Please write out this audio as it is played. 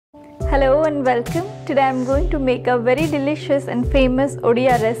Hello and welcome. Today I am going to make a very delicious and famous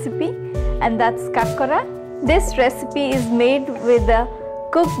Odia recipe, and that's kakara. This recipe is made with a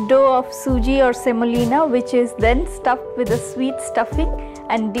cooked dough of suji or semolina, which is then stuffed with a sweet stuffing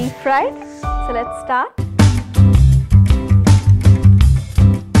and deep fried. So let's start.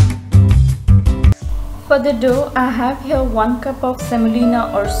 For the dough, I have here 1 cup of semolina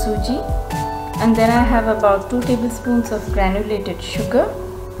or suji, and then I have about 2 tablespoons of granulated sugar,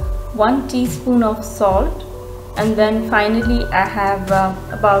 1 teaspoon of salt, and then finally I have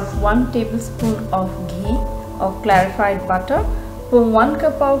about 1 tablespoon of ghee or clarified butter. For 1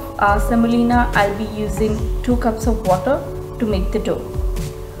 cup of semolina, I'll be using 2 cups of water to make the dough.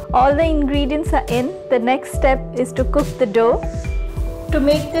 All the ingredients are in. The next step is to cook the dough. To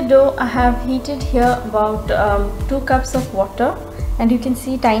make the dough, I have heated here about 2 cups of water, and you can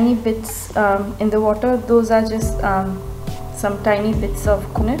see tiny bits in the water. Those are just some tiny bits of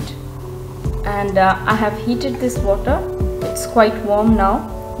coconut, and I have heated this water. It's quite warm now.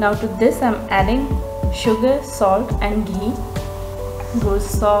 Now to this I'm adding sugar, salt and ghee. Goes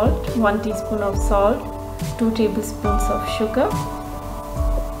salt, 1 teaspoon of salt, 2 tablespoons of sugar,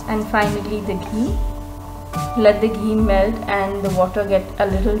 and finally the ghee. Let the ghee melt and the water get a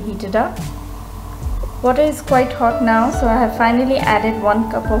little heated up. Water is quite hot now, so I have finally added 1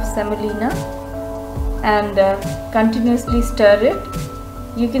 cup of semolina and continuously stir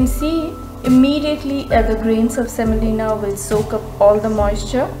it. You can see immediately the grains of semolina will soak up all the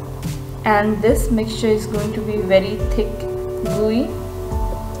moisture, and this mixture is going to be very thick, gooey.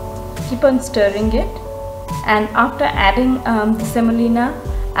 Keep on stirring it, and after adding the semolina,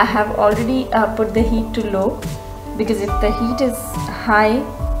 I have already put the heat to low, because if the heat is high,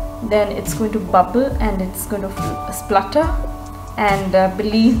 then it's going to bubble and it's going to splutter, and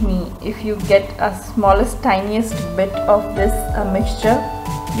believe me, if you get a smallest tiniest bit of this mixture,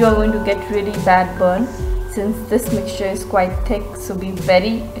 you are going to get really bad burn, since this mixture is quite thick. So be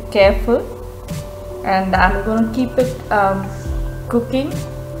very careful, and I'm going to keep it cooking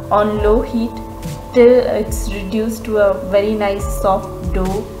on low heat till it's reduced to a very nice soft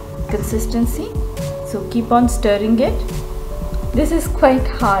dough consistency. So keep on stirring it. This is quite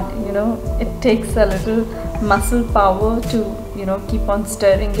hard, it takes a little muscle power to keep on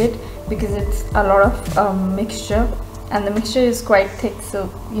stirring it, because it's a lot of mixture, and the mixture is quite thick, so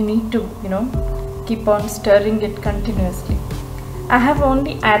you need to keep on stirring it continuously. I have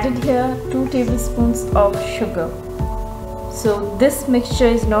only added here 2 tablespoons of sugar, so this mixture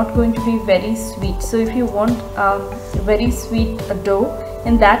is not going to be very sweet. So if you want very sweet dough,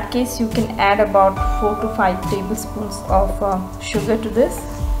 in that case you can add about 4 to 5 tablespoons of sugar to this.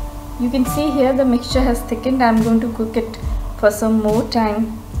 You can see here the mixture has thickened. I'm going to cook it for some more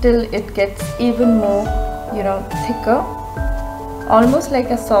time till it gets even more thicker, almost like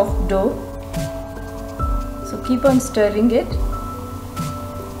a soft dough. So keep on stirring it.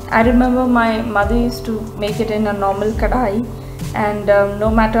 I remember my mother used to make it in a normal kadai, and no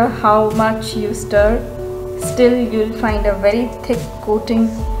matter how much you stir, still you'll find a very thick coating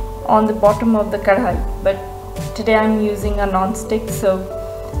on the bottom of the kadai. But today I'm using a non-stick, so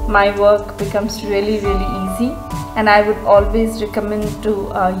my work becomes really easy, and I would always recommend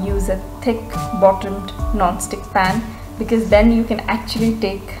to use a thick bottomed non-stick pan, because then you can actually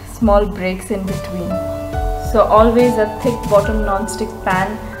take small breaks in between. So always a thick bottom non-stick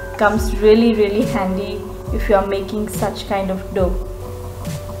pan comes really handy if you are making such kind of dough.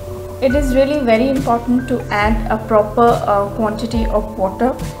 It is really very important to add a proper quantity of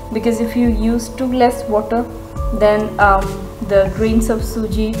water, because if you use too less water, then the grains of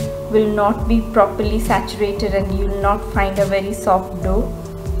suji will not be properly saturated and you will not find a very soft dough.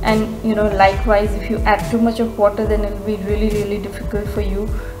 And likewise, if you add too much of water, then it will be really difficult for you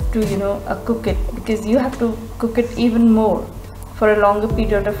to cook it, because you have to cook it even more for a longer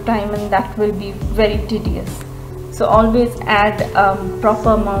period of time, and that will be very tedious. So always add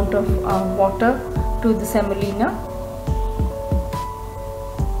proper amount of water to the semolina.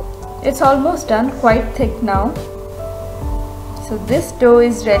 It's almost done, quite thick now. So this dough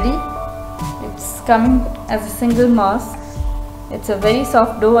is ready. It's coming as a single mass. It's a very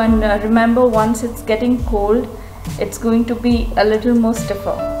soft dough, and remember, once it's getting cold, it's going to be a little more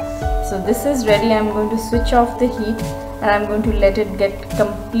stiffer. So this is ready. I'm going to switch off the heat, and I'm going to let it get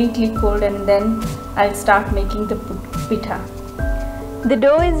completely cold, and then I'll start making the pitha. The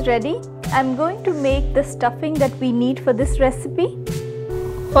dough is ready. I'm going to make the stuffing that we need for this recipe.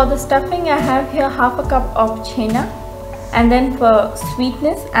 For the stuffing, I have here half a cup of chena, and then for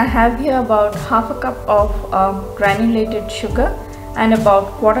sweetness, I have here about half a cup of granulated sugar and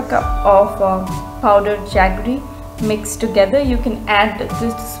about 1/4 cup of powdered jaggery. mixed together. You can add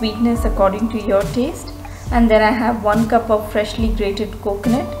this sweetness according to your taste. And then I have 1 cup of freshly grated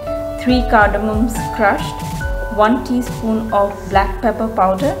coconut, 3 cardamoms crushed, 1 teaspoon of black pepper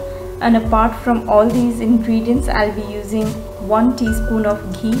powder, and apart from all these ingredients I'll be using 1 teaspoon of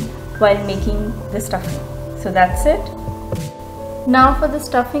ghee while making the stuffing. So that's it. Now for the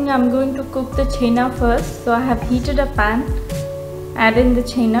stuffing, I'm going to cook the chena first. So I have heated a pan, add in the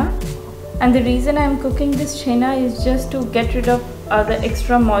chena, and the reason I'm cooking this chena is just to get rid of the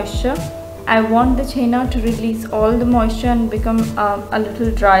extra moisture. I want the chena to release all the moisture and become a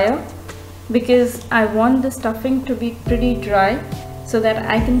little drier, because I want the stuffing to be pretty dry so that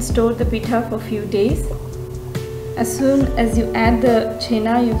I can store the pitha for a few days. As soon as you add the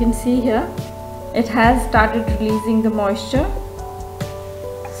chena, you can see here it has started releasing the moisture.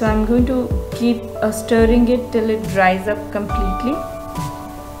 So I'm going to keep stirring it till it dries up completely.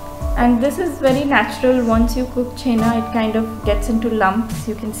 And this is very natural. Once you cook chena, it kind of gets into lumps.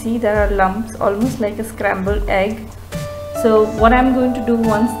 You can see there are lumps, almost like a scrambled egg. So what I'm going to do,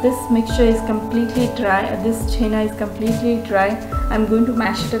 once this mixture is completely dry, this chena is completely dry, I'm going to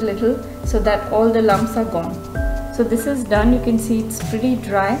mash it a little so that all the lumps are gone. So this is done. You can see it's pretty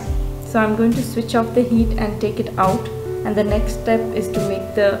dry. So I'm going to switch off the heat and take it out. And the next step is to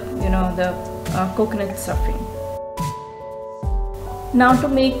make the coconut stuffing. Now to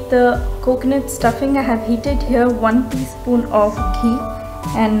make the coconut stuffing, I have heated here 1 teaspoon of ghee,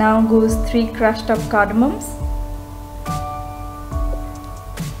 and now goes 3 crushed up cardamoms.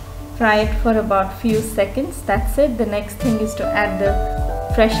 Fry it for about few seconds. That's it. The next thing is to add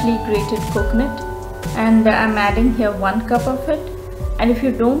the freshly grated coconut, and I'm adding here 1 cup of it. And if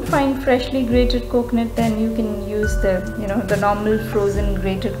you don't find freshly grated coconut, then you can use the normal frozen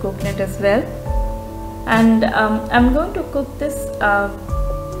grated coconut as well. And I'm going to cook this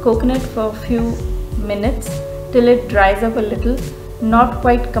coconut for a few minutes till it dries up a little, not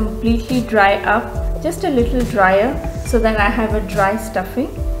quite completely dry up, just a little drier, so that I have a dry stuffing.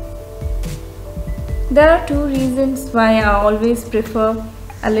 There are 2 reasons why I always prefer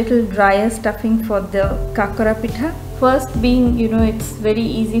a little drier stuffing for the kakara pitha. First being, it's very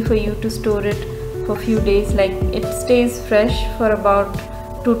easy for you to store it for a few days. Like, it stays fresh for about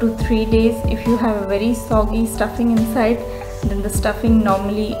 2 to 3 days. If you have a very soggy stuffing inside, then the stuffing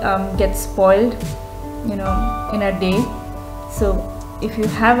normally gets spoiled in a day. So if you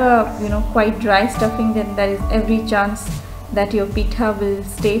have a quite dry stuffing, then there is every chance that your pitha will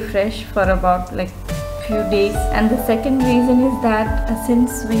stay fresh for about few days. And the second reason is that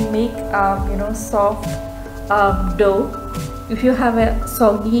since we make soft dough, if you have a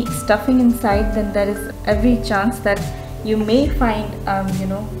soggy stuffing inside, then there is every chance that you may find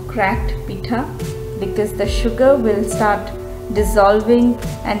cracked pitha, because the sugar will start dissolving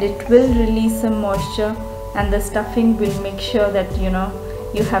and it will release some moisture, and the stuffing will make sure that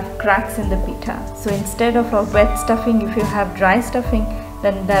you have cracks in the pitha. So instead of a wet stuffing, if you have dry stuffing,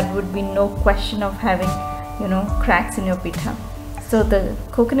 then there would be no question of having cracks in your pitha. So the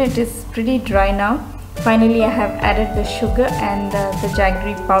coconut is pretty dry now. Finally, I have added the sugar and the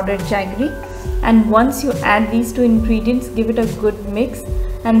jaggery, powdered jaggery. And once you add these 2 ingredients, give it a good mix,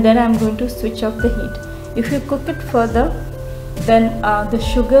 and then I'm going to switch off the heat. If you cook it further, then the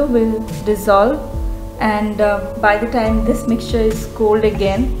sugar will dissolve, and by the time this mixture is cold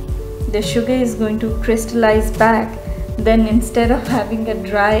again, the sugar is going to crystallize back. Then instead of having a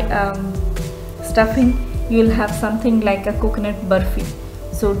dry stuffing, you will have something like a coconut burfi.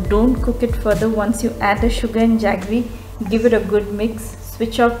 So don't cook it further. Once you add the sugar and jaggery, give it a good mix,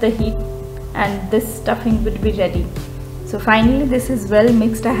 switch off the heat, and this stuffing would be ready. So finally, this is well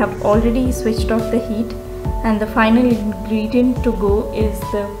mixed. I have already switched off the heat, and the final ingredient to go is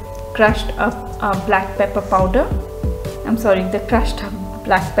the crushed up black pepper powder. The crushed up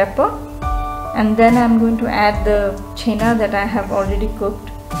black pepper. And then I'm going to add the chena that I have already cooked.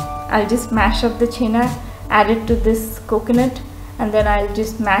 I'll just mash up the chena, add it to this coconut, and then I'll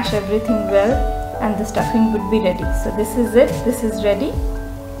just mash everything well, and the stuffing would be ready. So this is it. This is ready.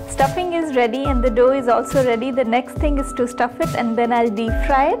 Stuffing is ready and the dough is also ready. The next thing is to stuff it, and then I'll deep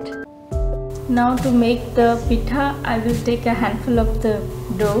fry it. Now to make the pitha, I will take a handful of the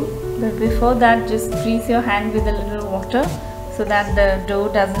dough, but before that, just grease your hand with a little water so that the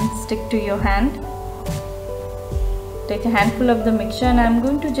dough doesn't stick to your hand. Take a handful of the mixture, and I'm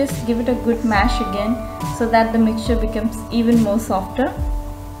going to just give it a good mash again so that the mixture becomes even more softer.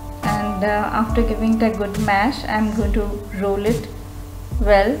 And after giving it a good mash, I'm going to roll it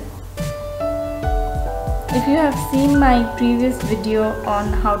well. If you have seen my previous video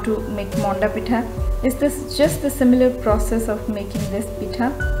on how to make Manda Pitha, is this just the similar process of making this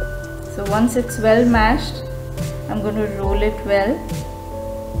pitha. So once it's well mashed, I'm going to roll it well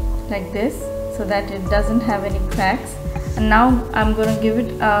like this so that it doesn't have any cracks. And now I'm going to give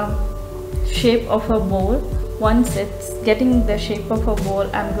it a shape of a bowl. Once it's getting the shape of a bowl,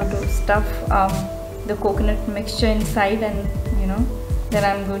 I'm going to stuff the coconut mixture inside, and then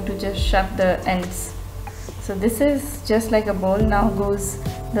I'm going to just shut the ends. So this is just like a bowl. Now goes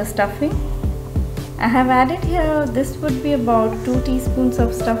the stuffing. I have added here, this would be about 2 teaspoons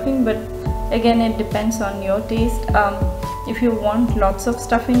of stuffing, but again it depends on your taste. If you want lots of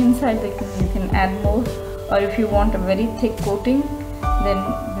stuffing inside, you can add more, or if you want a very thick coating, then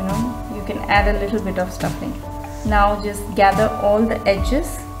you can add a little bit of stuffing. Now just gather all the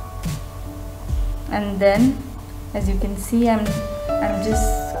edges, and then as you can see, I'm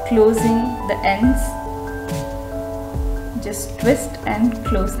just closing the ends. Just twist and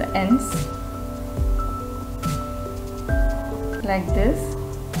close the ends like this.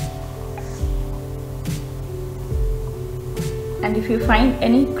 And if you find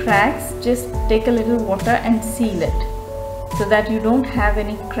any cracks, just take a little water and seal it so that you don't have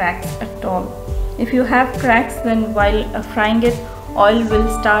any cracks at all. If you have cracks, then while frying it, oil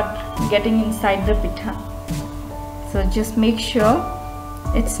will start getting inside the pitha. So just make sure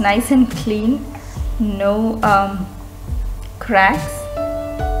it's nice and clean, no cracks.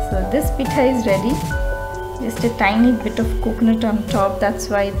 So this pitha is ready. Just a tiny bit of coconut on top, that's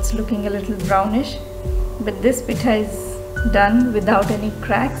why it's looking a little brownish. But this pitha is done without any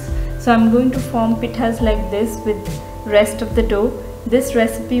cracks. So I'm going to form pithas like this with rest of the dough. This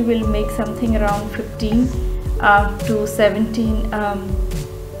recipe will make something around 15 to 17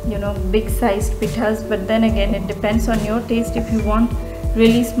 big sized pithas, but then again it depends on your taste. If you want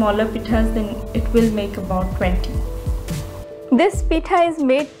really smaller pithas, then it will make about 20. This pitha is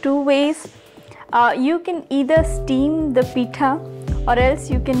made 2 ways. You can either steam the pitha or else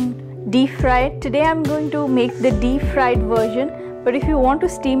you can deep fry it. Today I'm going to make the deep fried version, but if you want to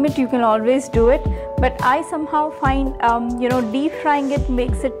steam it, you can always do it. But I somehow find deep frying it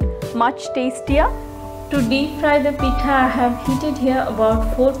makes it much tastier. To deep fry the pitha, I have heated here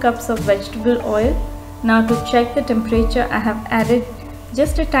about 4 cups of vegetable oil. Now to check the temperature, I have added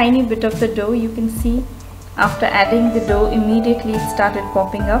just a tiny bit of the dough. You can see after adding the dough, immediately it started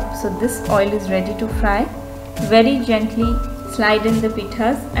popping up. So this oil is ready to fry. Very gently slide in the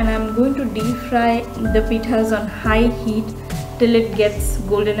pithas, and I'm going to deep fry the pithas on high heat till it gets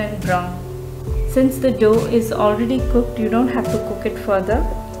golden and brown. Since the dough is already cooked, you don't have to cook it further.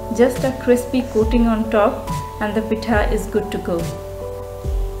 Just a crispy coating on top and the pitha is good to go.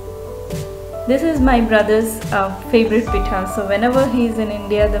 This is my brother's favorite pitha. So whenever he is in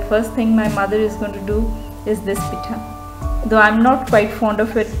India, the first thing my mother is going to do is this pitha. Though I'm not quite fond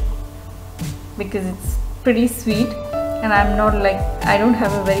of it because it's pretty sweet, and I don't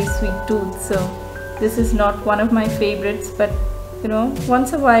have a very sweet tooth, so this is not one of my favorites. But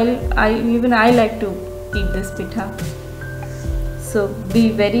once a while I like to eat this pitha. So be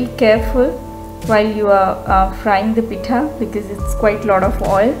very careful while you are frying the pitha because it's quite a lot of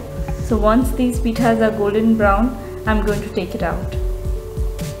oil. So once these pithas are golden brown, I'm going to take it out,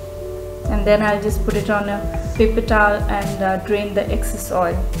 and then I'll just put it on a paper towel and drain the excess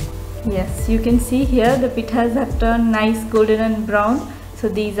oil. Yes, you can see here the pithas have turned nice golden and brown. So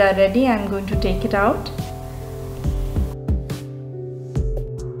these are ready. I'm going to take it out.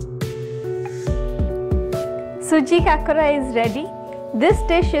 Suji Kakara is ready. This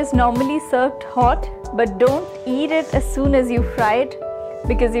dish is normally served hot, but don't eat it as soon as you fry it,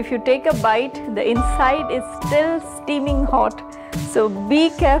 because if you take a bite, the inside is still steaming hot. So be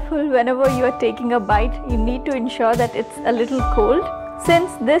careful whenever you are taking a bite. You need to ensure that it's a little cold.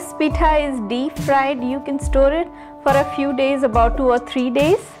 Since this pitha is deep fried, you can store it for a few days, about 2 or 3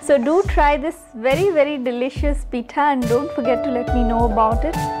 days. So do try this very delicious pitha, and don't forget to let me know about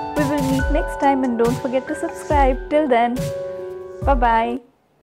it. We will meet next time, and don't forget to subscribe. Till then, bye bye.